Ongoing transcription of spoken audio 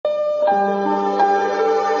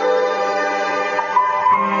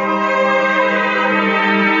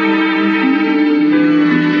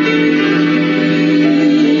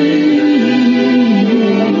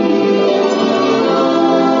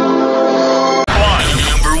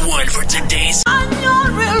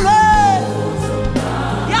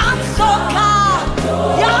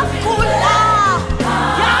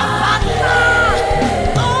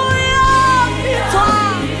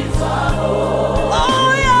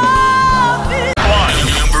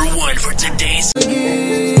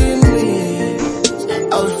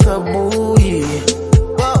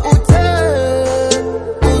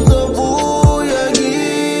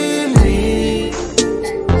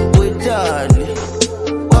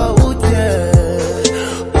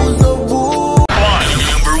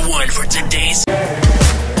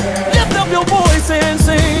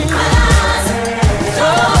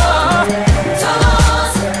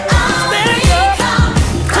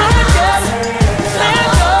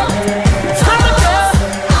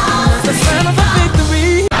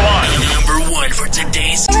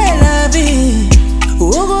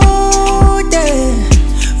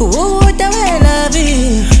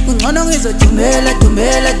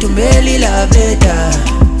Tumbeli la beta.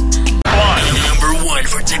 Number one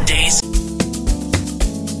for today's.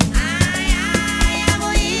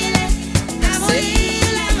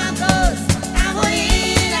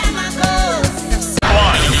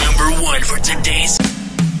 Number one for today's.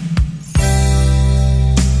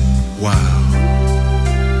 Wow.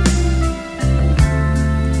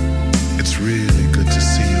 It's really good to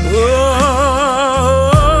see you.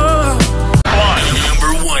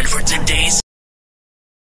 Number one for today's.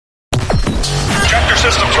 Tractor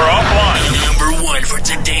systems are offline. Number one for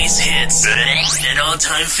today's hits and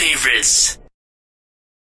all-time favorites.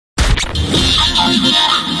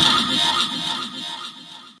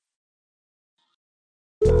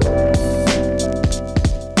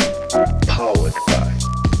 Powered by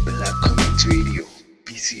Black Community Radio,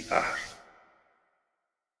 BCR.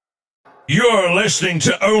 You're listening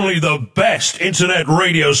to only the best internet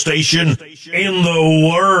radio station in the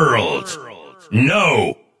world.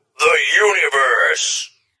 No, the universe.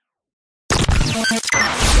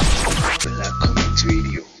 Black Community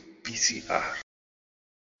Radio, BCR.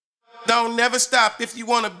 Don't never stop if you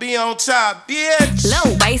wanna be on top, bitch.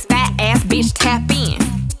 Low waist, fat ass bitch, tap in.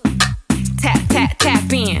 Tap, tap,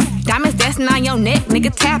 tap in. Diamonds dancing on your neck,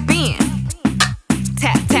 nigga, tap in.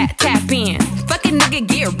 Tap, tap, tap in. Fucking nigga,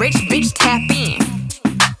 get rich, bitch, tap in.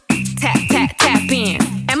 Tap, tap, tap in.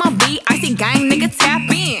 MLB, icy gang, nigga, tap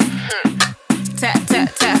in. Tap,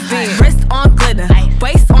 tap, tap in. Wrist on glitter,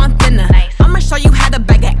 waist on thinner. I'ma show you how to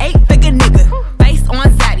bag an 8-figure nigga. Face on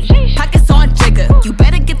zaddy, pockets on jigger. You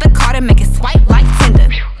better get the card and make it swipe like Tinder.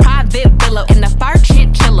 Private villa in the fire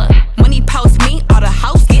chinchilla. When he post me, all the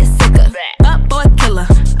house get sicker. Up boy killer,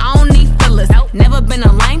 I don't need fillers. Never been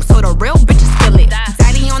a lame, so the real bitches feel it.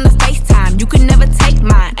 Daddy on the FaceTime, you can never take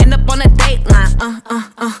mine. End up on a date line,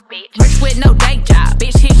 Rich with no day job,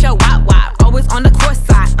 bitch hit your wop. Always on the court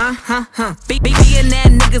side,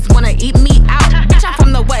 Billionaire niggas wanna eat me out. Bitch, I'm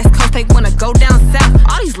from the West Coast, they wanna go down south.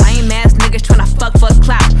 All these lame ass niggas tryna fuck for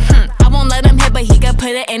clout. I won't let him hit, but he can put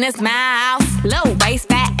it in his mouth. Low waist,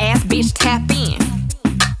 fat ass bitch, tap in.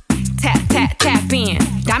 Tap, tap, tap in.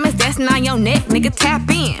 Diamonds dancing on your neck, nigga, tap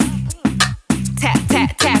in. Tap,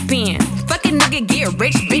 tap, tap in. Fucking nigga, get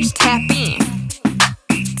rich, bitch, tap in.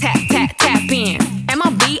 Tap, tap, tap in.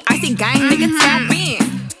 MLB, icy gang, nigga, tap in.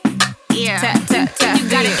 Yeah. Tap, tap, tap. You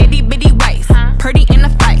got an itty bitty waist, pretty in the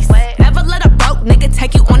face. Never let a broke nigga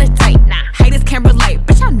take you on a date. Haters can't relate,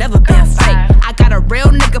 bitch, I've never been fake. I got a real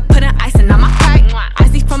nigga putting icing on my cake.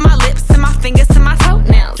 Icy from my lips and my fingers to my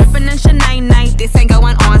toenails. Dripping in Chanel night, this ain't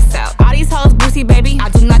going on sale. All these hoes boozy, baby, I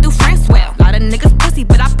do not do friends well. Lot of niggas pussy,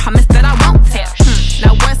 but I promise that I won't tell.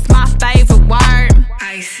 Now what's my favorite word?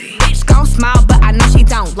 Icy. Bitch gon' smile, but I know she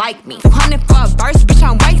don't like me. 200 for a verse, bitch,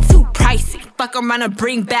 I'm way too pricey. Fuck around and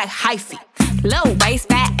bring back hyphy. Low waist,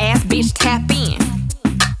 fat ass bitch, tap in.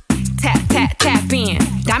 Tap, tap, tap in.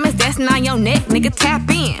 Diamonds dancing on your neck, nigga, tap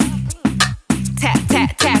in. Tap,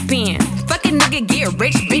 tap, tap in. Fucking nigga, get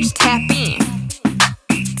rich, bitch, tap in.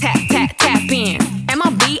 Tap, tap, tap in.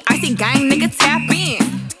 MLB, icy gang, nigga, tap in.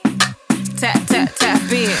 Tap, tap,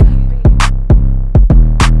 tap in.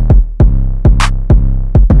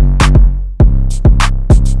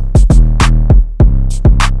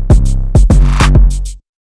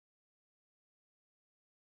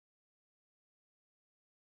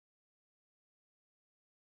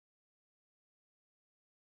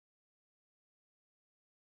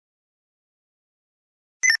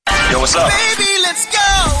 Yo, what's up? Baby, let's go.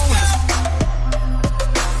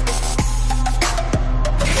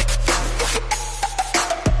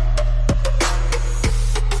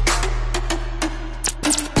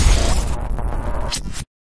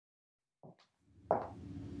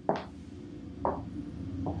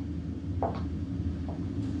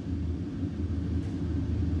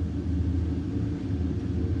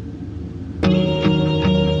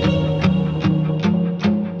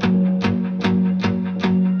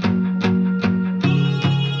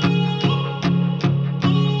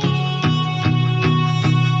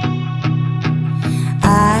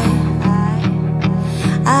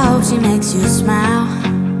 makes you smile,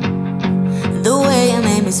 the way you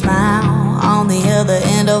made me smile. On the other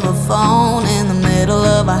end of a phone, in the middle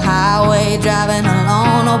of a highway, driving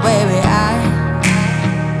alone. Oh baby,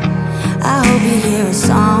 I hope you hear a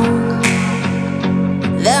song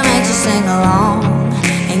that makes you sing along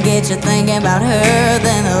and get you thinking about her.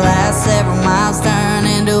 Then the last several miles turn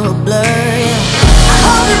into a blur, yeah. I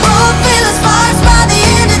hope you both feel the sparks by the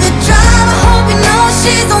end of the drive. I hope you know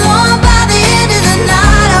she's the one by the end of the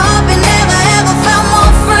night. I hope you never ever felt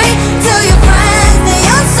more free. Tell your friends that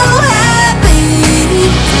you're so happy.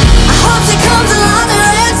 I hope she comes along and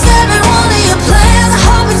wrecks every one of your plans. I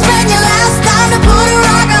hope you spend your last time to put a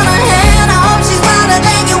rock on her hand. I hope she's wilder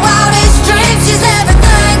than your wildest dreams. She's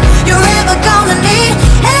everything you're ever gonna need.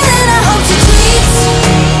 And then I hope she cheats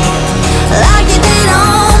like you did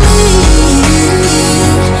on me.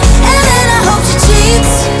 And then I hope she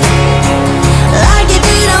cheats like you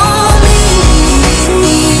did on me.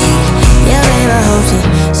 Yeah, baby, I hope she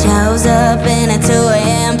shows up in a 2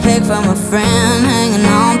 a.m. pic from a friend, hanging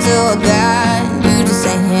on to a guy. You just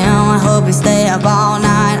ain't him. I hope you stay up all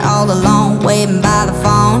night, all alone, waiting by the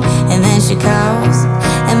phone. And then she calls,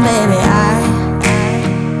 and baby, I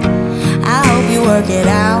hope you work it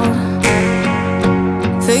out.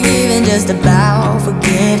 Forgive and just about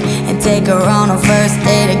forget, and take her on a first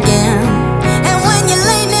date again. And when you're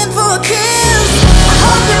leaning in for a kiss, I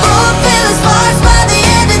hope you both feel the sparks by the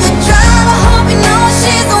end of the drive. I hope you know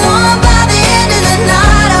she's the one by the end of the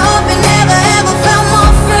night. I hope you never ever felt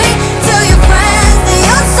more free. Tell your friends that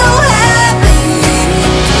you're so happy.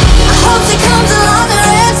 I hope she comes along and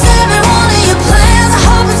wrecks every one of your plans. I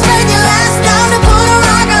hope you spend your last time to put a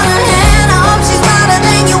rock on her hand. I hope she's wilder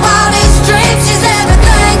than your wildest dreams. She's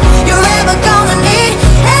everything you're ever gonna need.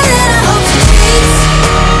 And then I hope she cheats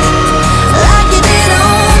like you did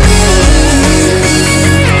on me.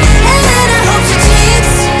 And then I hope she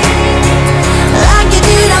cheats like you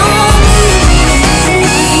did on me.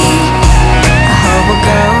 I hope a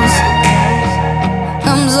girl's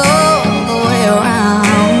comes all the way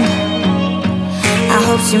around. I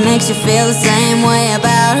hope she makes you feel the same way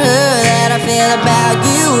about her that I feel about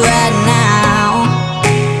you right now.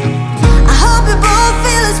 I hope you both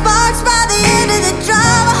feel the sparks by the end of the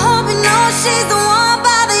drive. I hope you know she's the one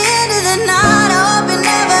by the end of the night. I hope you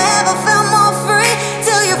never ever felt more free.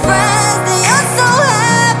 Tell your friends that you're so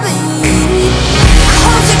happy. I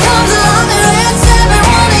hope she comes along and wrecks every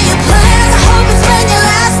one of your plans. I hope you spend your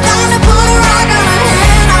last time to put a rock on her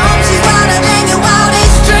hand. I hope she's wilder than your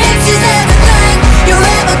wildest dreams. She's everything you're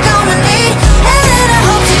ever gonna need. And then I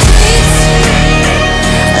hope she cheats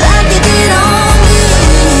like you did on me.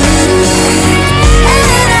 And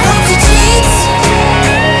then I hope she cheats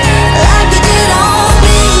like you did on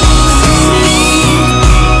me.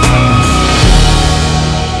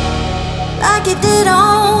 Like you did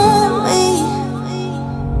on me.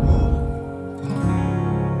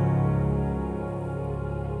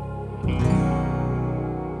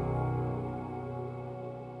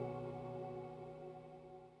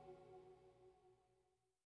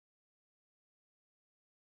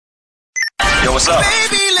 Yo, what's up?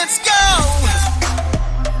 Baby, let's go.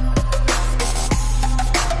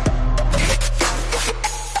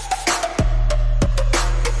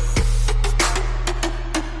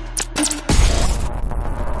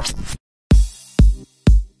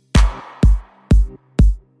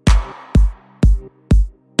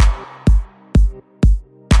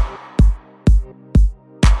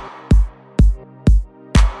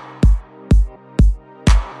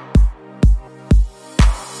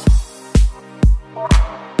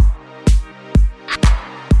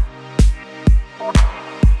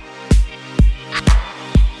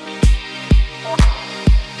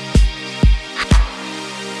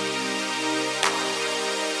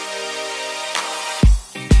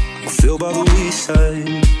 Feel by the wayside,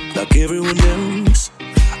 like everyone else.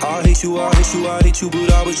 I hate you, I hate you, I hate you,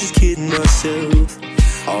 but I was just kidding myself.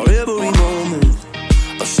 Our every moment,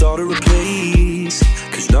 I started a place.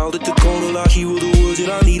 Cause now that the corner lock, here were the words that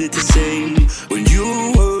I needed to say. When you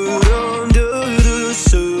were under the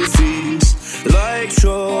surface, like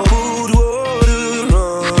troubled water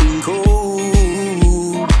running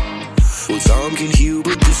cold. Well, time can heal,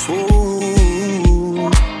 but this won't.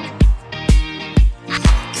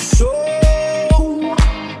 So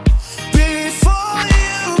before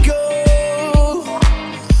you go,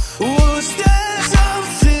 was there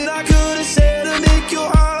something I could have said to make your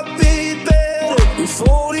heart beat better? If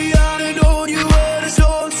only I'd have known you were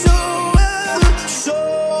so well.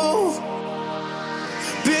 So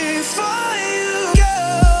before you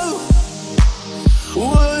go,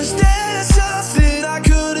 was there something I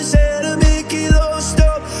could have said to make it all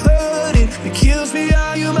stop?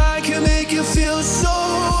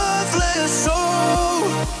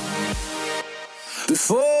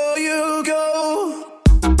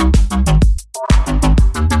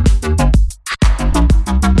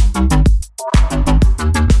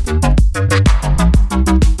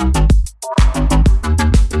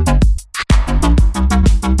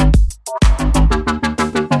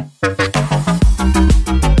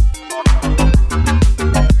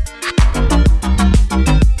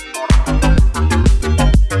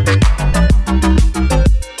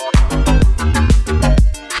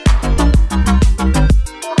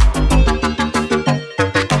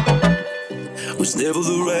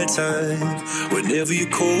 time. Whenever you're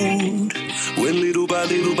cold, went little by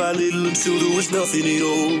little by little until there was nothing at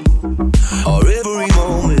all. Or every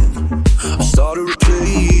moment I started to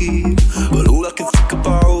play, but all I can think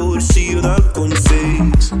about is seeing that one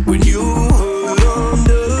face. When you hurt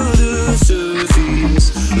under the surface,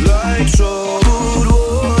 like troubled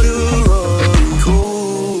water running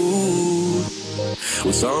cold.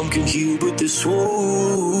 Well, some can heal, but this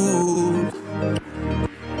won't.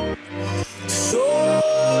 So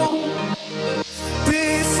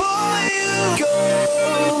before you go,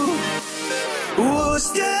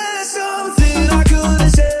 was there something I could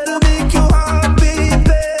have said to make your heart beat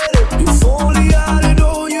better? If only I'd have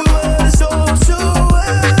known you were so well.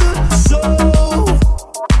 So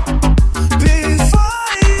before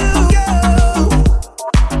you go,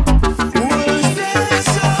 was there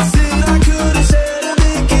something I could have said to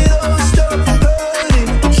make it all stop hurting?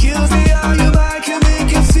 Kills me how your mind can make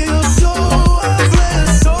you feel so helpless.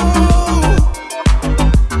 So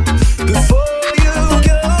before you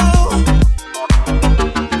go.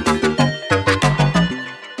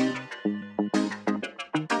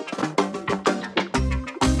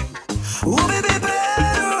 Would we be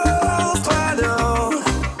better off by now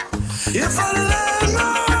if I let my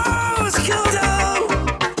eyes kill down?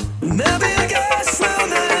 Maybe I guess we'll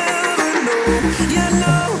never know. You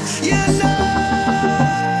know, you know.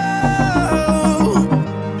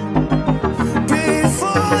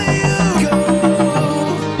 Before you go,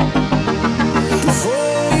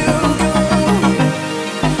 before you go.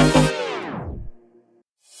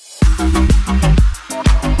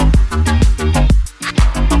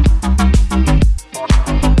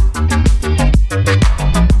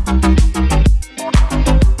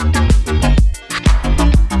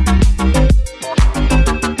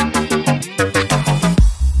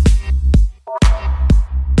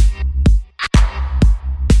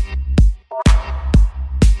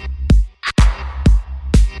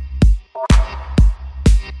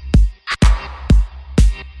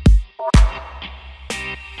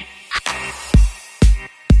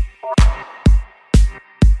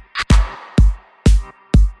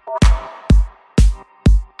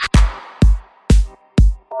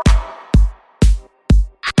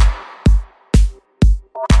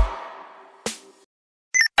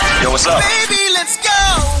 Yo, what's up? Baby, let's go.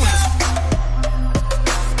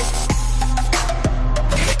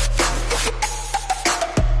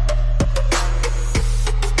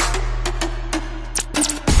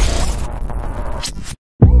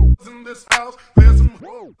 In this house, there's some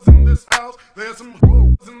hoes in this house, there's some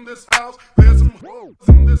hoes in this house, there's some hoes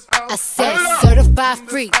in this house. I said certified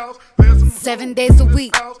free, 7 days a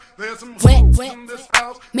week. Wet,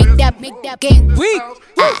 make that game weak.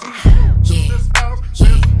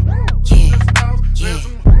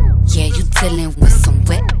 Yeah, you dealing with some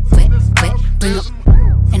wet. Bring up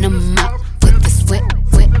and I'm out for this wet.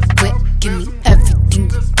 Give me everything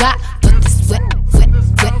you got for this wet.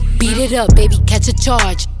 Beat it up, baby, catch a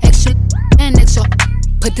charge. Extra and extra.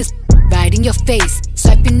 Put this right in your face.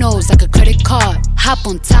 Swipe your nose like a credit card. Hop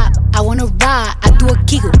on top, I wanna ride. I do a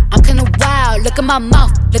giggle, I'm kinda wild. Look at my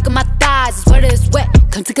mouth, look at my thighs. It's wet, it's wet,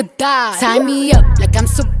 come take a dive. Tie me up like I'm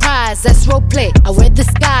surprised. Let's role play, I wear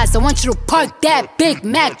disguise. I want you to park that Big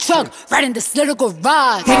Mac truck right in this little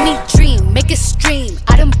garage. Make me dream, make it stream.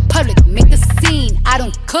 Out in public, make the scene. I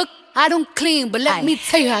don't cook, I don't clean, but let me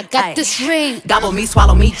tell you, I got this ring. Gobble me,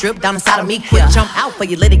 swallow me, drip down inside of me. Quick jump out for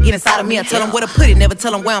you, let it get inside of me. I tell them where to put it, never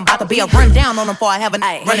tell them where I'm about to be. I run down on them before I have a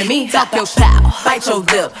night. Running me, talk your shit, bite your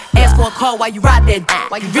lip. Ask for a call while you ride that.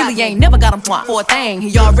 While you really ain't never got him for a thing.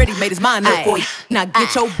 He already made his mind up for you. Now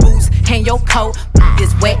get your boots, hang your coat.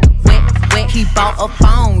 It's wet. He bought a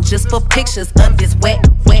phone just for pictures of this wet.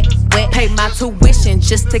 Pay my tuition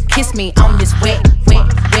just to kiss me on this wet.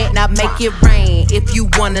 Now make it rain if you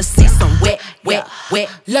wanna see some wet.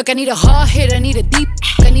 Look, I need a hard hit, I need a deep.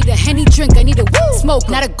 I need a Henny drink, I need a woo smoke.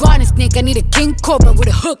 Not a garden snake, I need a king cobra with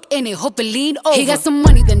a hook in it. Hope it lean over. He got some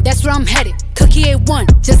money, then that's where I'm headed. Cookie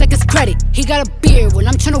A1, just like his credit. He got a beard, well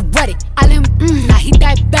I'm tryna wet it. I let him, now he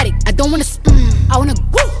diabetic. I don't wanna I wanna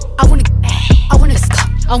woo, I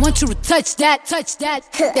want you to touch that.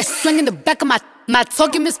 That swing in the back of my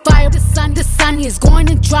talking misfire. The sun is going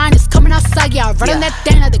and drying. It's coming outside, yeah. I run on that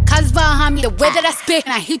thing. Now the cuz behind me. The way that I spit,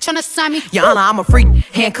 and he tryna sign me. Your Honor, I'm a freak.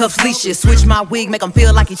 Handcuffs, leashes. Switch my wig, make him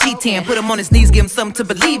feel like he cheating. Put him on his knees, give him something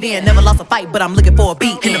to believe in. Never lost a fight, but I'm looking for a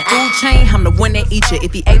beat. In the food chain, I'm the one that eat you.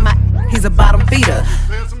 If he ate my, he's a bottom feeder.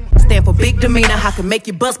 Stand for big demeanor, I can make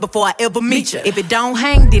you bust before I ever meet you. If it don't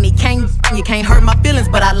hang, then you can't hurt my feelings,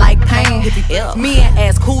 but I like pain. If you ill, me and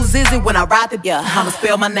ask who's is it when I ride the I'ma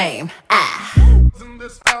spell my name.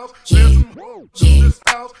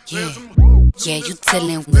 Yeah, you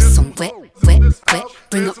dealing with some wet.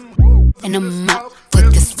 Bring up and I'm out for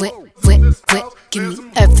this wet. Give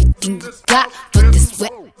me everything you got for this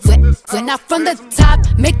wet. Now from the top,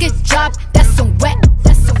 make it drop. That's some wet.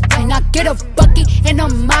 When I get a bucket and a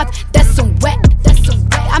mop, that's some wet.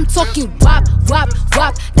 I'm talking wop.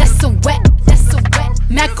 That's some wet.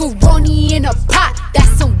 Macaroni in a pot.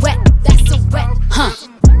 That's some wet. Huh?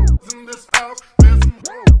 There's some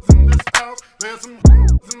hoes in this house. There's some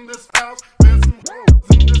hoes in this house.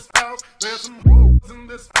 There's some hoes in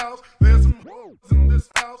this house. There's some hoes in this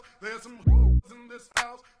house. There's some hoes in this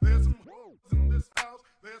house. There's some hoes in this house.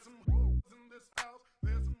 There's some hoes in this house.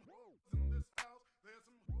 There's some hoes in this house. There's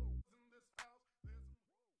some hoes in this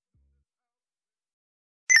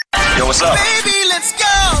house. Yo, what's up? Baby, let's go.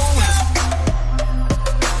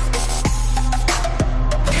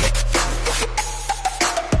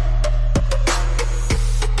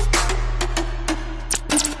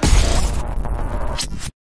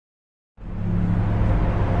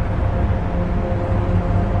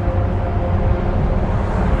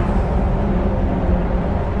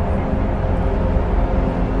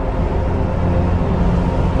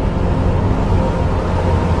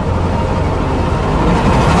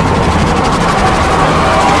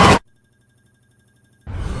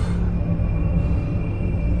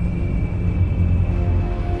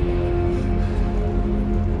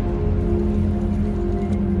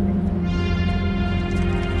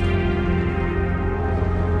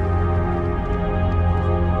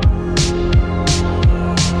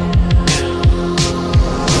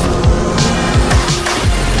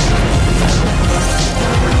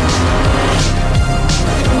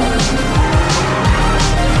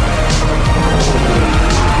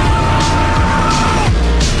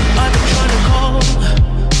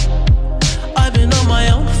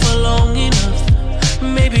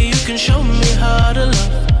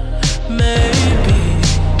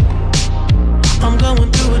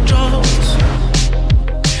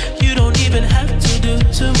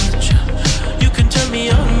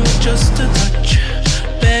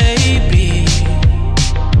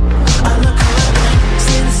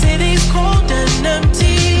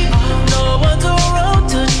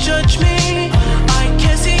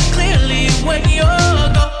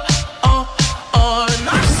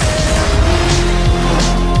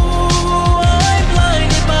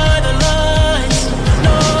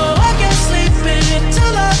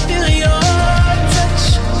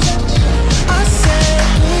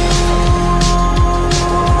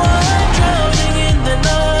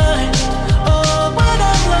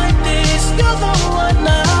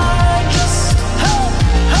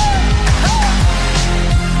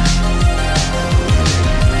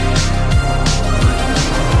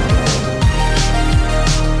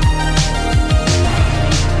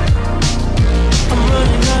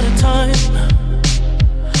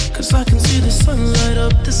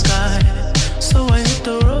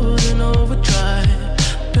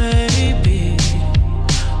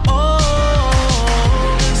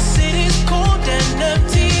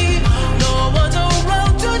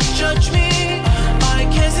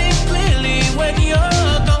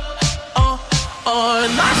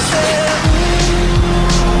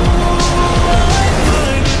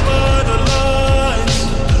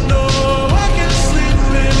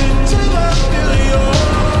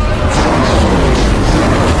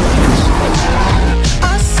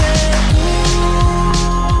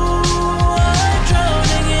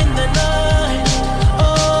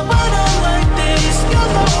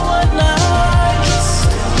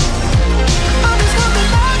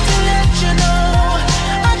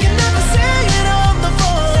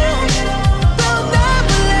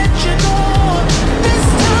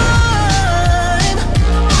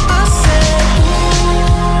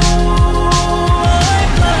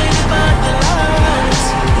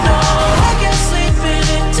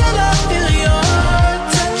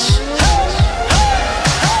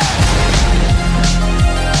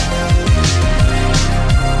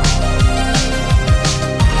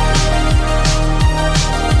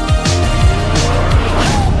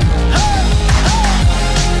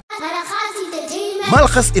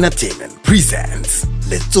 Malchus Entertainment presents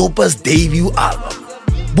Letsopa's debut album,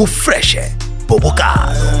 Bufreshe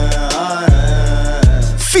Bobokado,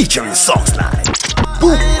 featuring songs like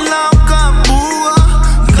Boo,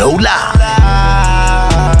 No Lie,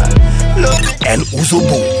 and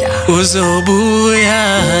Uzobuya.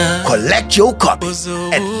 Collect your copy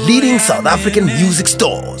at leading South African music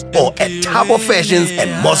stores or at Tabo Fashions and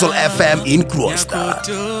Muzzle FM in Kroonstad.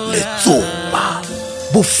 Letsoba,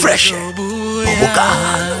 Bufreshe,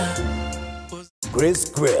 Bobokalo.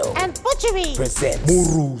 Grizz Grill and Butchery presents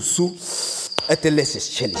Murusu, a delicious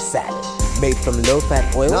chili salad made from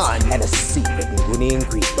low-fat oils and a secret Nguni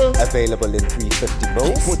ingredient. Available in 350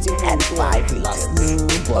 ml and 5 liters.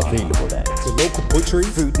 Available at the local butchery,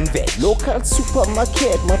 fruit and veg, local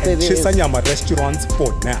supermarket, Chisanyama restaurants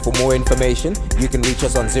for now. For more information, you can reach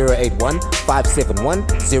us on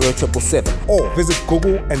 081-571-0777 or visit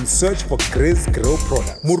Google and search for Grizz Grill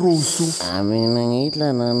products. Murusu.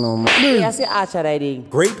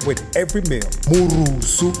 Great with every meal.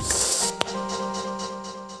 Murusu.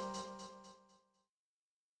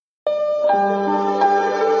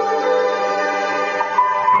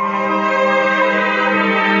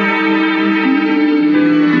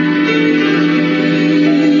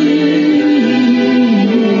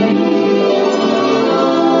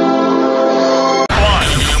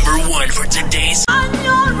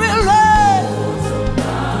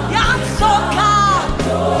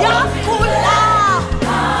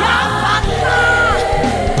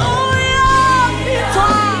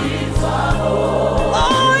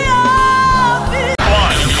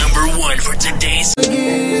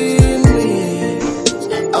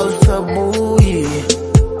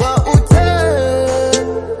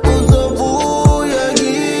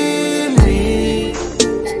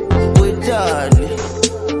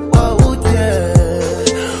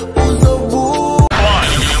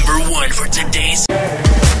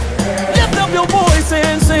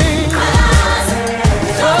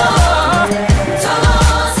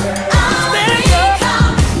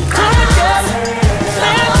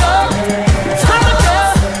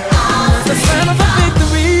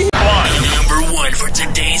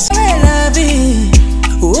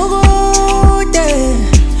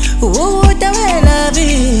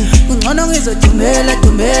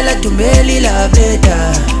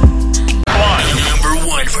 Number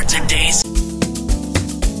one for today's.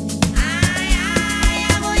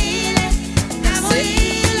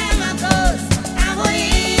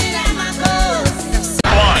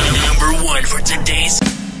 Number one for today's.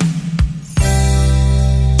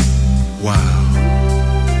 Wow.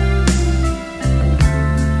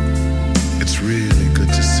 It's really good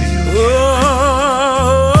to see you.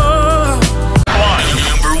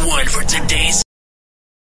 Number one for today's.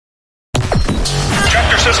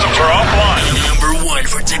 Tractor systems are offline. Number one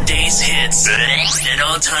for today's hits and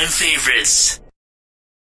all-time favorites.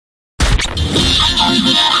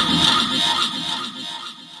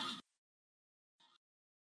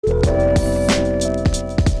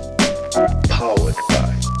 Powered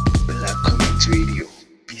by Black Community Radio,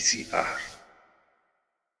 BCR.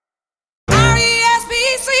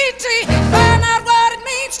 R-E-S-P-E-C-T, find out what it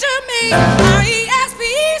means to me.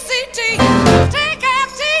 R-E-S-P-E-C-T, take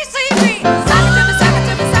F-T-C-T. Sock it to me, sock it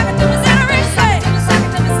to me, sock it to me, Zary say. Sock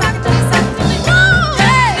it to me, sock it to me, sock it to me,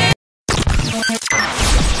 hey.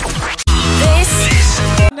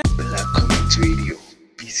 Black Community Radio,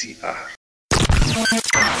 BCR.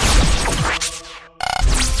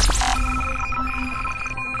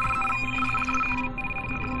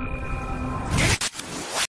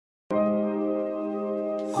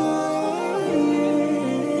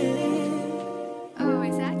 Oh,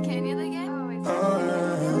 is that Kenya again?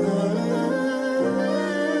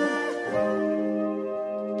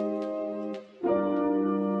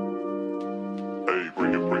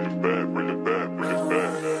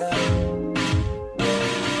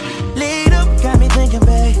 Lead up, got me thinking,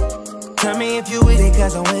 babe. Tell me if you with it,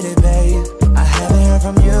 cause I'm with it, babe. I haven't heard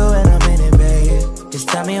from you and I'm in it, babe. Just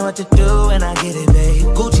tell me what to do and I get it, babe.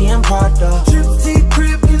 Gucci and Prada. Gypsy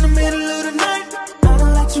crib in the middle of the night. I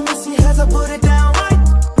don't let you miss me as I put it down right,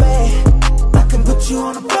 babe. I can put you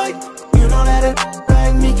on a flight. You know that it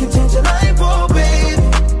like me can change your life, oh, babe.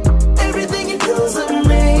 Everything you do is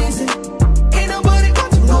amazing. Ain't nobody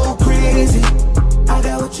got to go crazy. I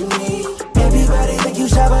got what you need. Everybody think you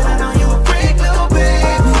shy, but I know you a freak, little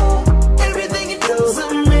baby. Everything you do is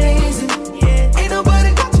amazing. Ain't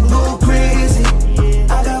nobody got to go crazy.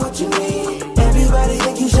 I got what you need. Everybody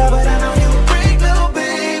think you shy, but I know you a freak, little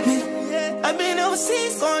baby. I've been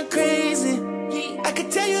overseas going crazy. I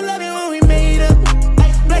could tell you love it when we made up.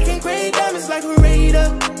 Black and gray diamonds like a Raider.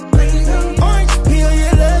 Orange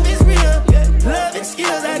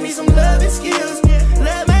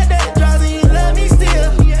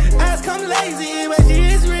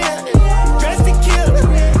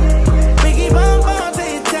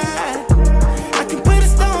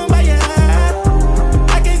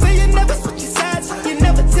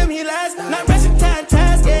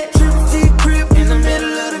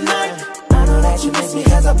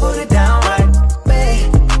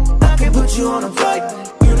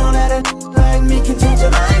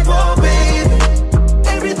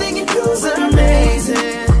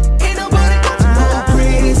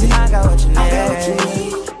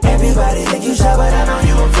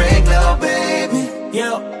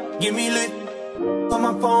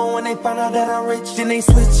they find out that I'm rich, then they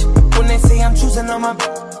switch. When they say I'm choosing on my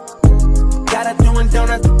gotta do and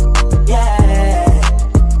donut, yeah.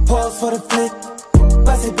 Pause for the flip.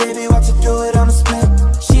 Bust it, baby, watch you do it on the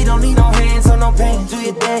split. She don't need no hands or no pants. Do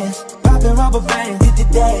your dance, poppin' rubber bands, hit the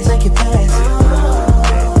dash, make it fast.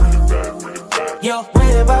 Yo,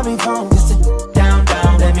 waiting by me phone, just to down,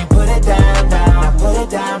 down. Let me put it down, down. I put it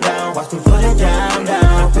down, down. Watch me put it down,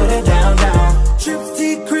 down. Put it down, down. Trip to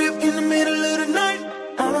your crib in the middle of the night.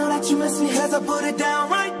 I know that you miss me as I put it down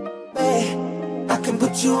right. Babe, I can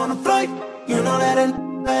put you on a flight. You know that a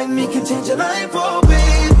like me can change your life, oh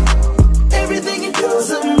babe. Everything you do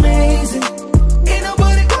is amazing. Ain't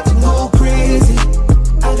nobody got to go crazy.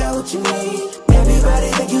 I got what you need. Everybody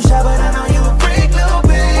think you shy, but I know you a freak, little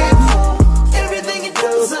baby. Everything you do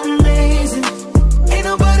is amazing. Ain't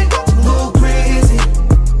nobody got to go crazy.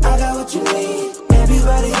 I got what you need.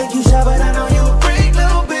 Everybody think you shy, but I know you a freak,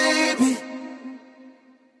 little baby.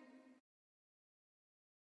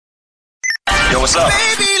 Yo, what's up?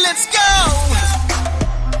 Baby, let's go.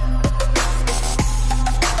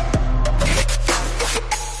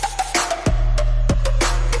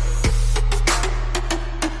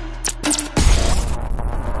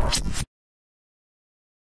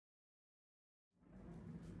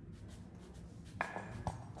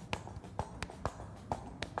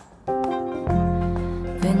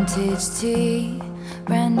 Vintage tea,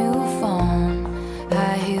 brand new phone,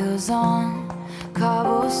 high heels on,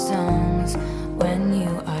 cobblestones. When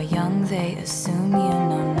you are young, they assume you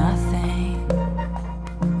know nothing.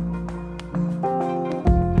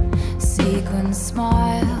 Sequin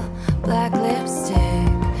smile, black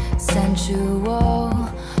lipstick, sensual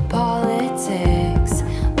politics.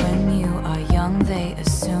 When you are young, they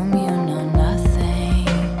assume you know nothing.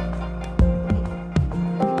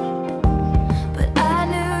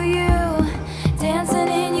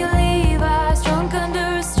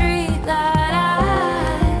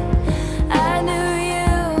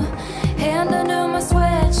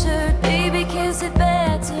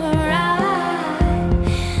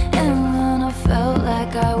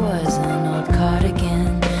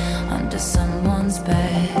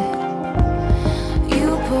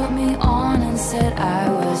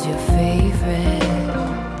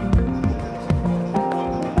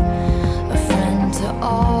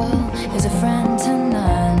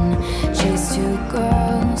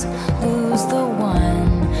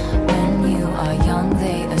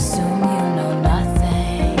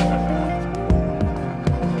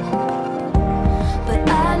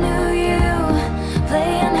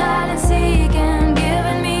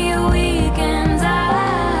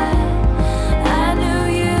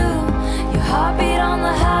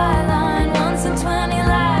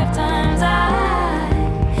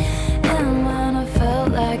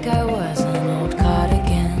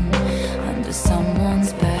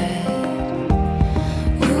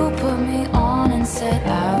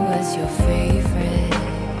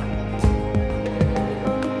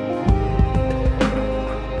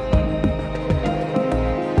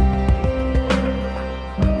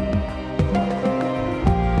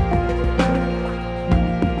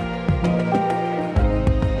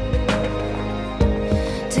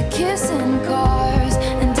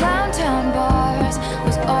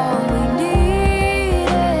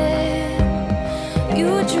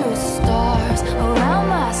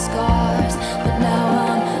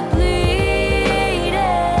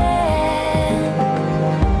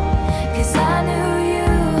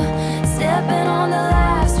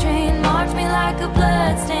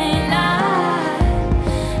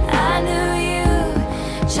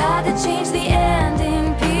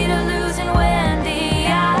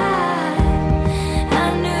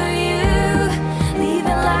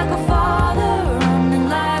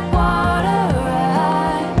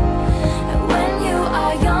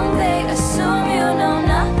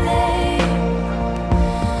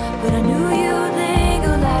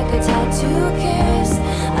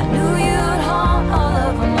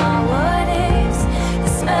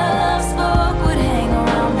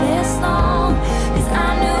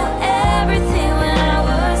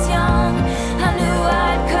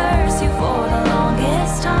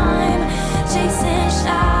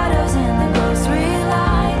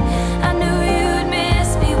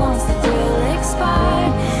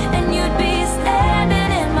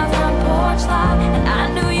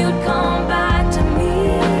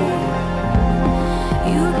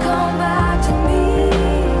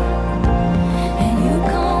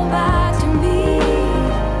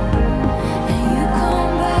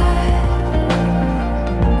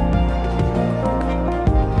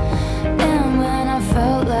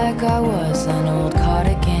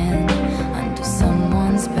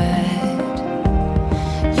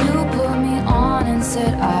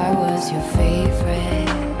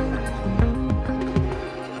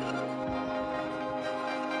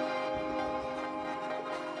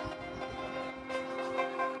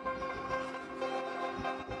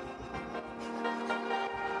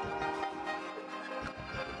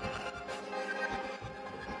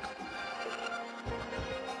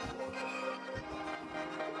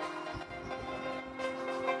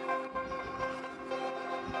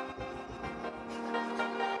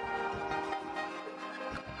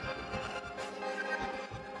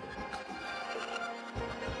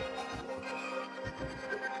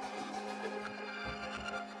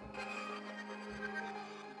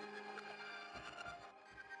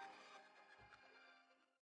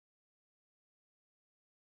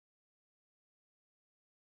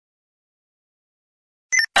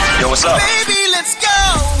 what's up? Baby, let's go.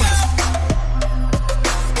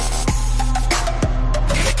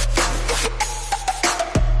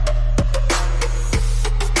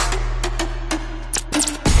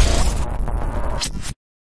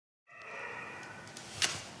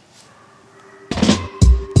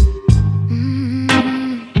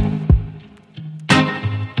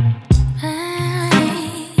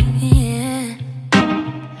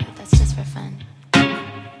 That's just for fun.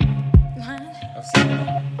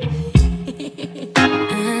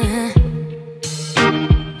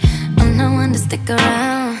 I'm not one to stick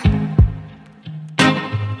around.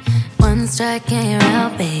 One strike and you're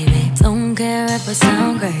out, baby. Don't care if I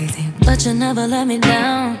sound crazy, but you never let me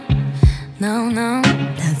down. No, no,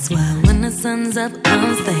 that's why when the sun's up,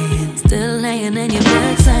 I'm staying. Still laying in your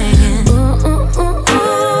bed singing. Ooh, ooh, ooh,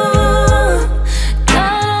 ooh.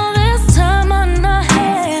 Got all this time on our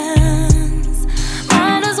hands.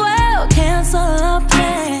 Might as well cancel our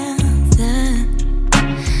plans, yeah.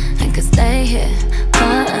 I could stay here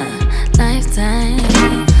for a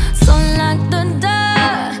lifetime. So lock the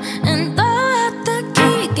door and throw out the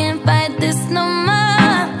key. Can't fight this no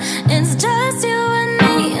more. It's just you and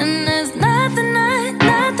me, and there's nothing I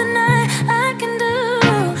can do.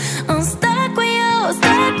 I'm stuck with you,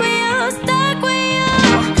 stuck with you, stuck with you.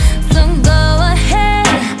 So go ahead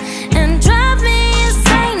and drive me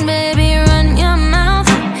insane, baby. Run your mouth.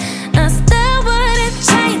 I still wouldn't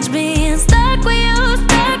change being stuck with you,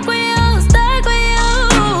 stuck with you, stuck with you.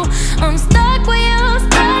 I'm stuck with you,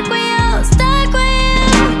 stuck with you, stuck with you,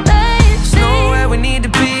 baby. There's nowhere we need to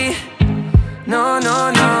be. No,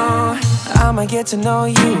 no, no. I'ma get to know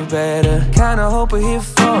you better. Kinda hope we're here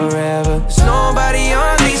forever. There's nobody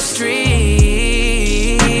on these streets.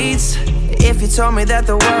 If you told me that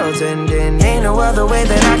the world's ending, ain't no other way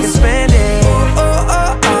that I can spend it. Oh, oh,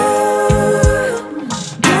 oh, oh.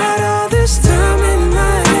 Got all this time in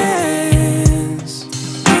my hands.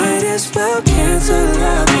 Might as well cancel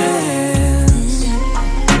our plans.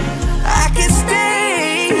 I could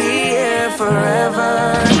stay here forever.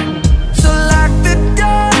 So lock the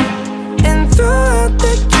door and throw out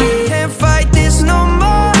the key. Can't fight this no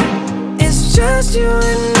more. It's just you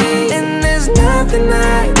and me, and there's nothing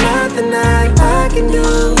I can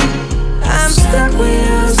do. I'm stuck with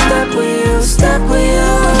you, stuck with you, stuck with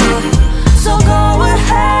you. So go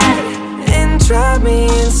ahead and drive me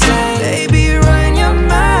insane, baby. Run your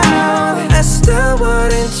mouth. I still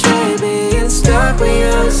wouldn't trade being stuck with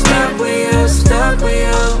you, stuck with you, stuck with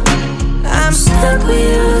you. I'm stuck with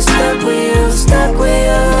you, stuck with you, stuck with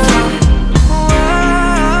you.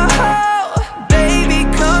 Whoa, baby,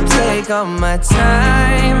 come take all my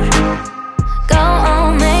time. Go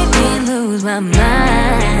on, make me lose my mind.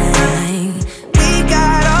 We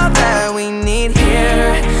got all that we need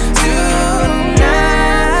here tonight.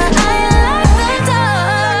 Lock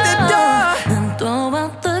the door and throw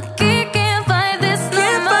out the key. Can't fight this no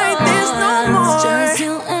more. It's just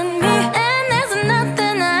you and me, and there's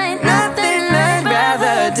nothing I'd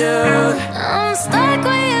rather do. I'm stuck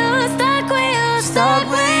with you, stuck with you, stuck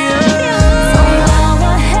with you. So go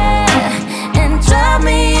ahead and drive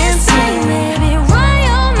me insane, baby. Run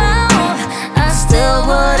your mouth. I still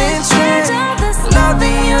wouldn't change all this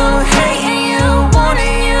loving you, hating you,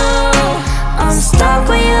 wanting you. I'm stuck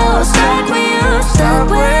with you, stuck with you, stuck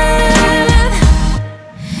with you.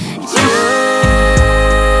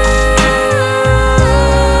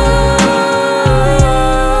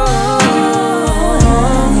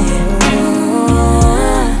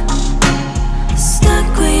 Stuck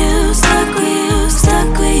with you, stuck with you,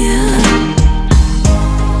 stuck with you.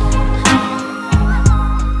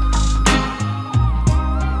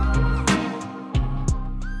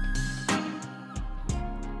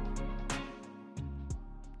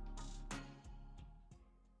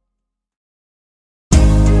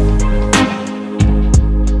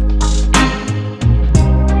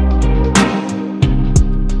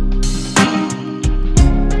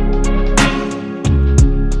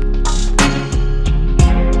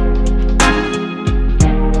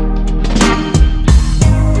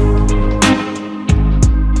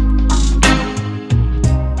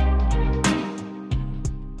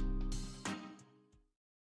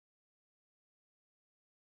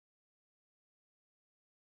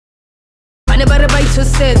 Mana barabai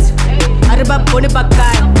suset, arba bone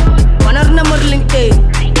bakai, manarna morlinte,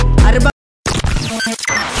 arba.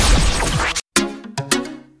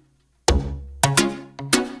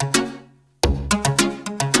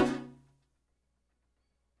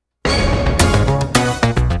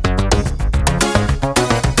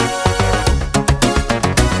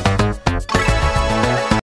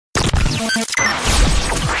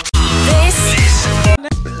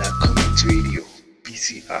 Black Comics Radio,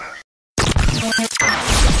 BCR.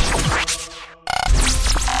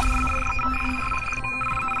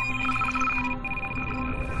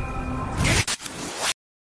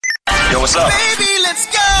 what's up? Baby, let's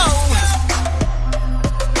go.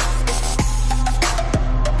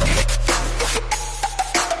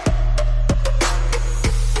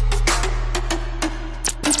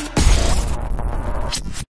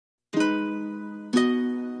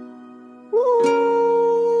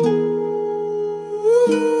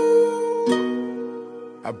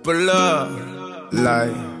 I pull up,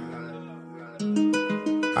 like,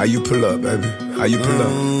 how you pull up, baby? How you pull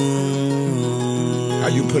up? How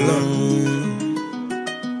you pull up?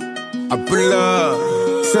 I pull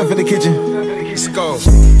up, step in the kitchen, let's go.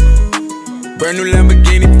 Brand new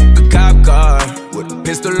Lamborghini, a cop car, with a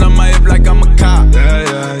pistol on my hip like I'm a cop.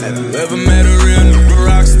 Have you ever met a real nigga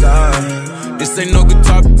rock star? This ain't no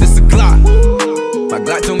guitar, this a Glock. My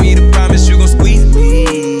Glock told me to promise you gon' squeeze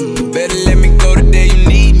me. Better let me go the day you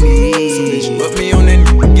need me. So bitch, put me on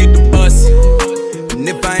that get the bus. And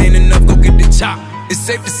if I ain't enough, go get the chop. It's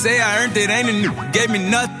safe to say I earned it, ain't a new, gave me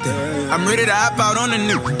nothing. I'm ready to hop out on the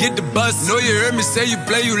new, get the bus. Know you heard me say you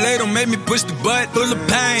play, you late, don't make me push the butt. Full of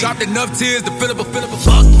pain, dropped enough tears to fill up a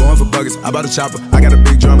fuck. Going for buggers, I bought a chopper. I got a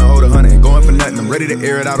big drum and hold 100. Ain't going for nothing, I'm ready to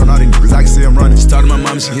air it out on all these niggas. I can see I'm running. She talked to my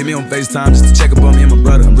mom, she hit me on FaceTime just to check up on me and my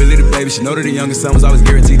brother. I'm really the baby, she know that the youngest son was always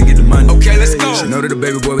guaranteed to get the money. Okay, let's go. She know that the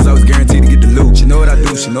baby boy was always guaranteed to get the loot. She know what I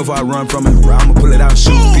do, she know if I run from it, I'ma pull it out and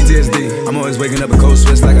shoot. PTSD, I'm always waking up in cold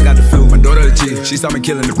sweats like I got the flu. My daughter the G, she saw me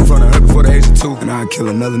killing it in front of her before the age of 2. And I'd kill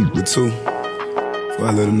another nigga too, before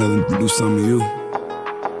I let another nigga do something to you.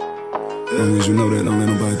 As long as you know that, don't let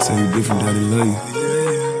nobody tell you different, daddy love you.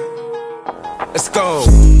 Let's go.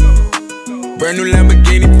 Brand new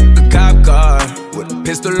Lamborghini, a cop car, with a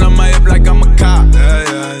pistol on my hip like I'm a cop.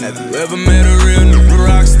 Have you ever met a real nigga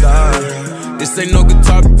rock star? This ain't no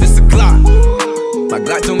guitar, this a Glock. My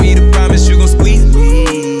Glock told me to promise you gon' squeeze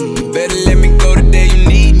me. Better let me go the day you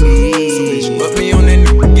need me. So bitch, put me on that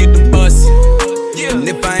get the bus. And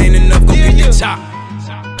if I ain't enough, go get the chop.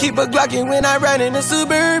 Keep a Glockin' when I ride in the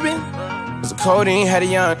Suburban. Cause the codeine had a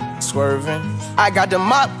young swerving. I got the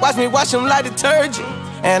mop, watch me wash them like detergent.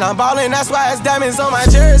 And I'm ballin', that's why it's diamonds on my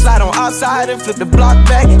jersey. Slide on outside and flip the block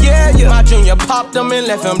back, yeah, yeah. My junior popped them and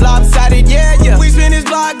left him lopsided, yeah, yeah. We spin his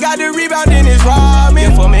block, got the rebound in his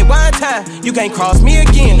ramen. For me one time, you can't cross me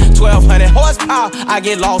again. 1200 horsepower, I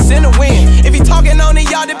get lost in the wind. If he talking on it,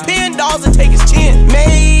 y'all depend, dolls and take his chin.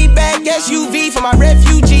 Maybach SUV for my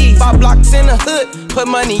refugees. 5 blocks in the hood, put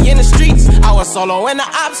money in the streets. I was solo and the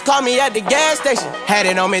ops called me at the gas station. Had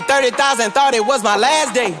it on me 30,000, thought it was my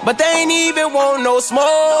last day. But they ain't even want no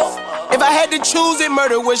smoke. If I had to choose it,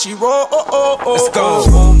 murder would she roll? Let's go.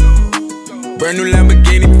 Brand new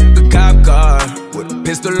Lamborghini, a cop car, with a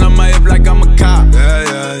pistol on my hip like I'm a cop.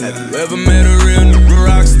 Have you ever met a real nigga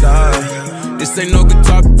rock star? This ain't no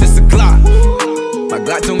guitar, this a Glock. My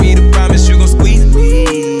Glock told me to promise you gon' squeeze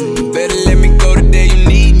me. Better let me go the day you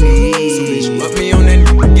need me. So bitch, put me on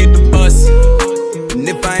that get the bus. And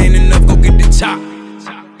if I ain't enough, go get the chop.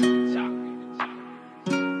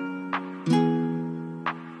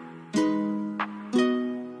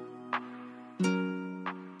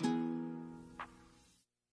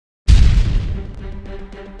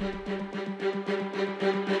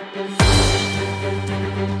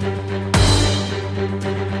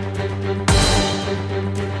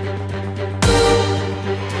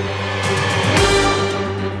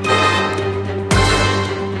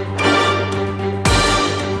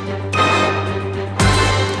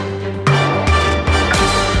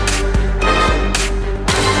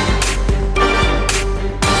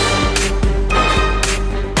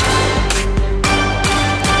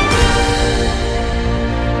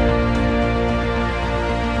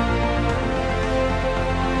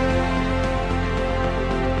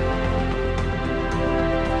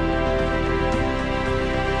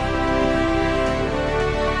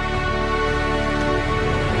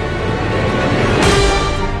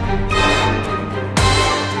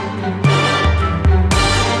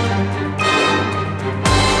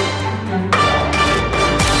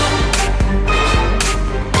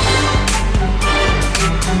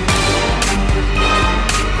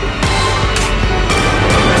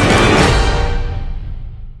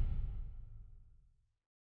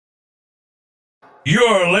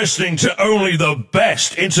 You're listening to only the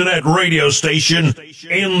best internet radio station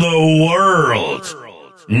in the world.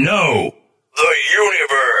 No, the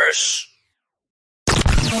universe.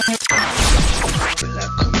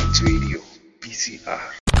 Black Radio, BCR.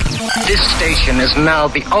 This station is now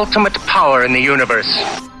the ultimate power in the universe.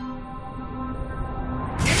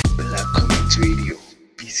 Black Radio,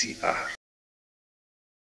 BCR.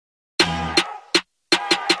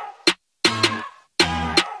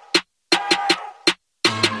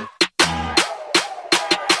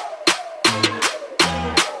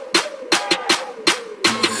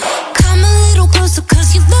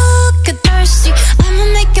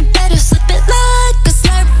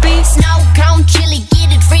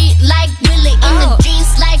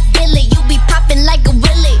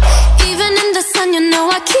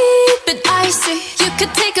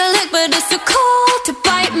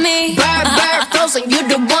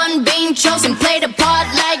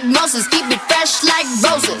 fresh like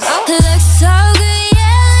roses. Looks so good,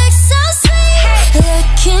 yeah, looks so sweet.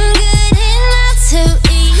 Looking good enough to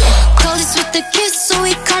eat. Coldest with the kiss, so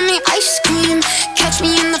he call me ice cream. Catch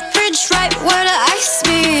me in the fridge, right where the ice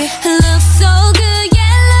be. Looks so good,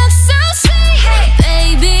 yeah, looks so sweet.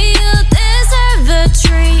 Baby, you deserve a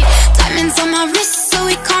treat. Diamonds on my wrist, so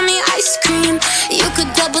he call me ice cream. You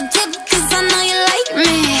could double dip, cause I know you like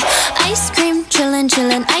me. Ice cream, chillin',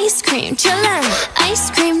 chillin', ice cream, chillin'.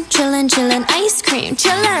 Ice cream, chillin', chillin', ice cream,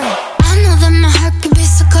 chillin'. I know that my heart can be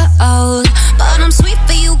so cold, but I'm sweet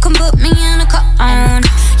for you, can put me in a cone.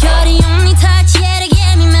 You're the only touch, yeah, to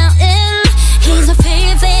get me melting. He's my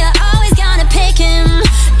favorite, always gonna pick him.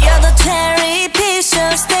 You're the cherry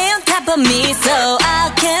picture, stay on top of me, so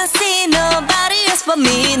I can't see nobody else but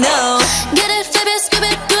me, no. Get it, flip it, skip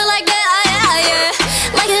it, do it like that, yeah, yeah.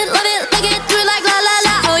 Like it, love it, like it, do it like la la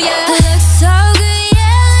la, oh yeah. Looks so good,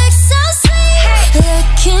 yeah, looks so sweet.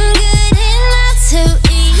 Looking good enough to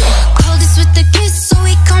eat. Coldest with the kiss, so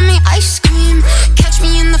he call me ice cream. Catch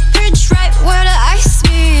me in the fridge, right where the ice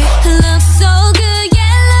be. Looks so good,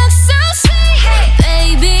 yeah, looks so sweet.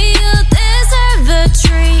 Baby, you deserve a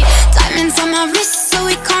treat. Diamonds on my wrist, so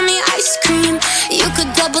he call me ice cream. You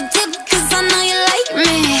could double dip, cause I know you like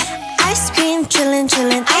me. Ice cream, chillin',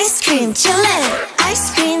 chillin', ice cream, chillin'.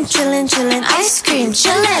 Ice cream, chillin', chillin', ice cream,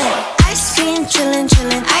 chillin'. Ice cream, chillin',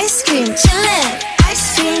 chillin', ice cream, chillin'.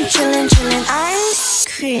 Ice cream, chillin', chillin', ice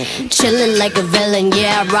cream. Chillin' like a villain,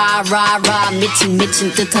 yeah, rah, rah, rah. 미친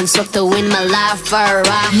듯한 속도 in my life,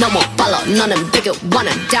 rah. No more follow, 너는 bigger,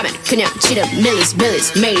 원한다면 그냥 지름, millies,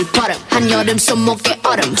 매일 버릇. 한여름 손목에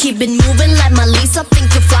얼음. Keep it moving like my Lisa.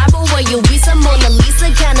 Think you fly, but where you visa? Mona Lisa,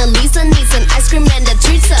 kinda Lisa, needs an ice cream and a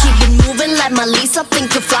treat. Keep it moving like my Lisa.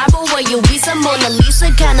 Think you fly, but where you visa? Mona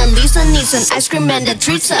Lisa, kinda Lisa, needs an ice cream and a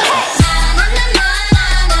treat.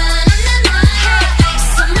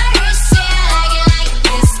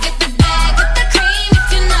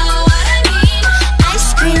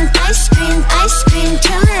 Ice cream, ice cream,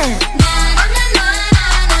 chillin'.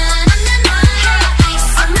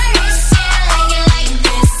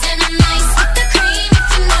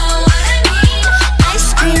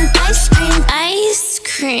 Ice cream, ice cream, ice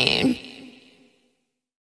cream.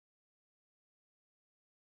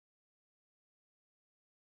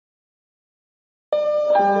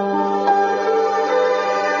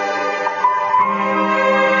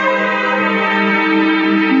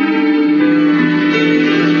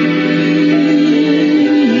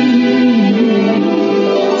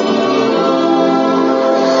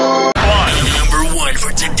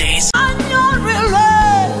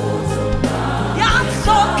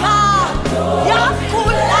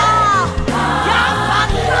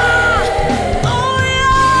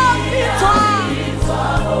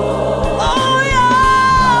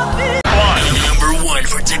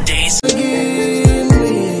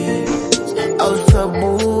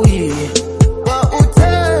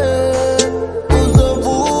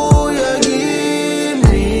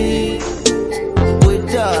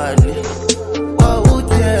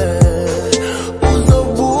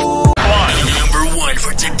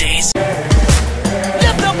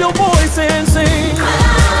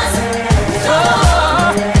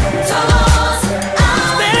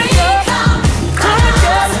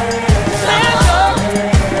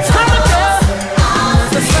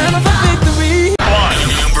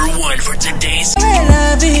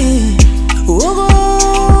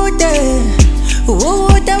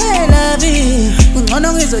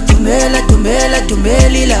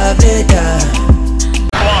 Tumeli la vida.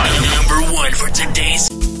 Number one for today's.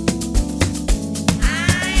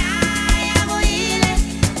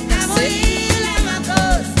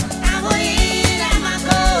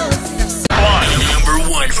 Number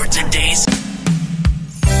one for today's.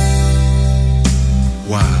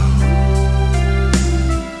 Wow.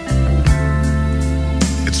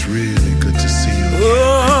 It's really good to see you.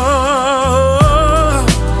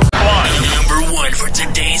 Number one for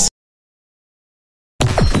today's.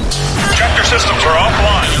 Tractor systems are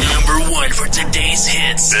offline. Number one for today's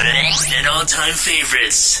hits and all-time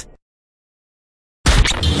favorites.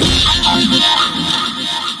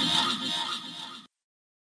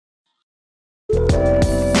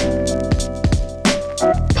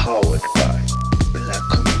 Powered by Black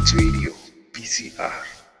Community Radio,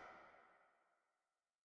 BCR.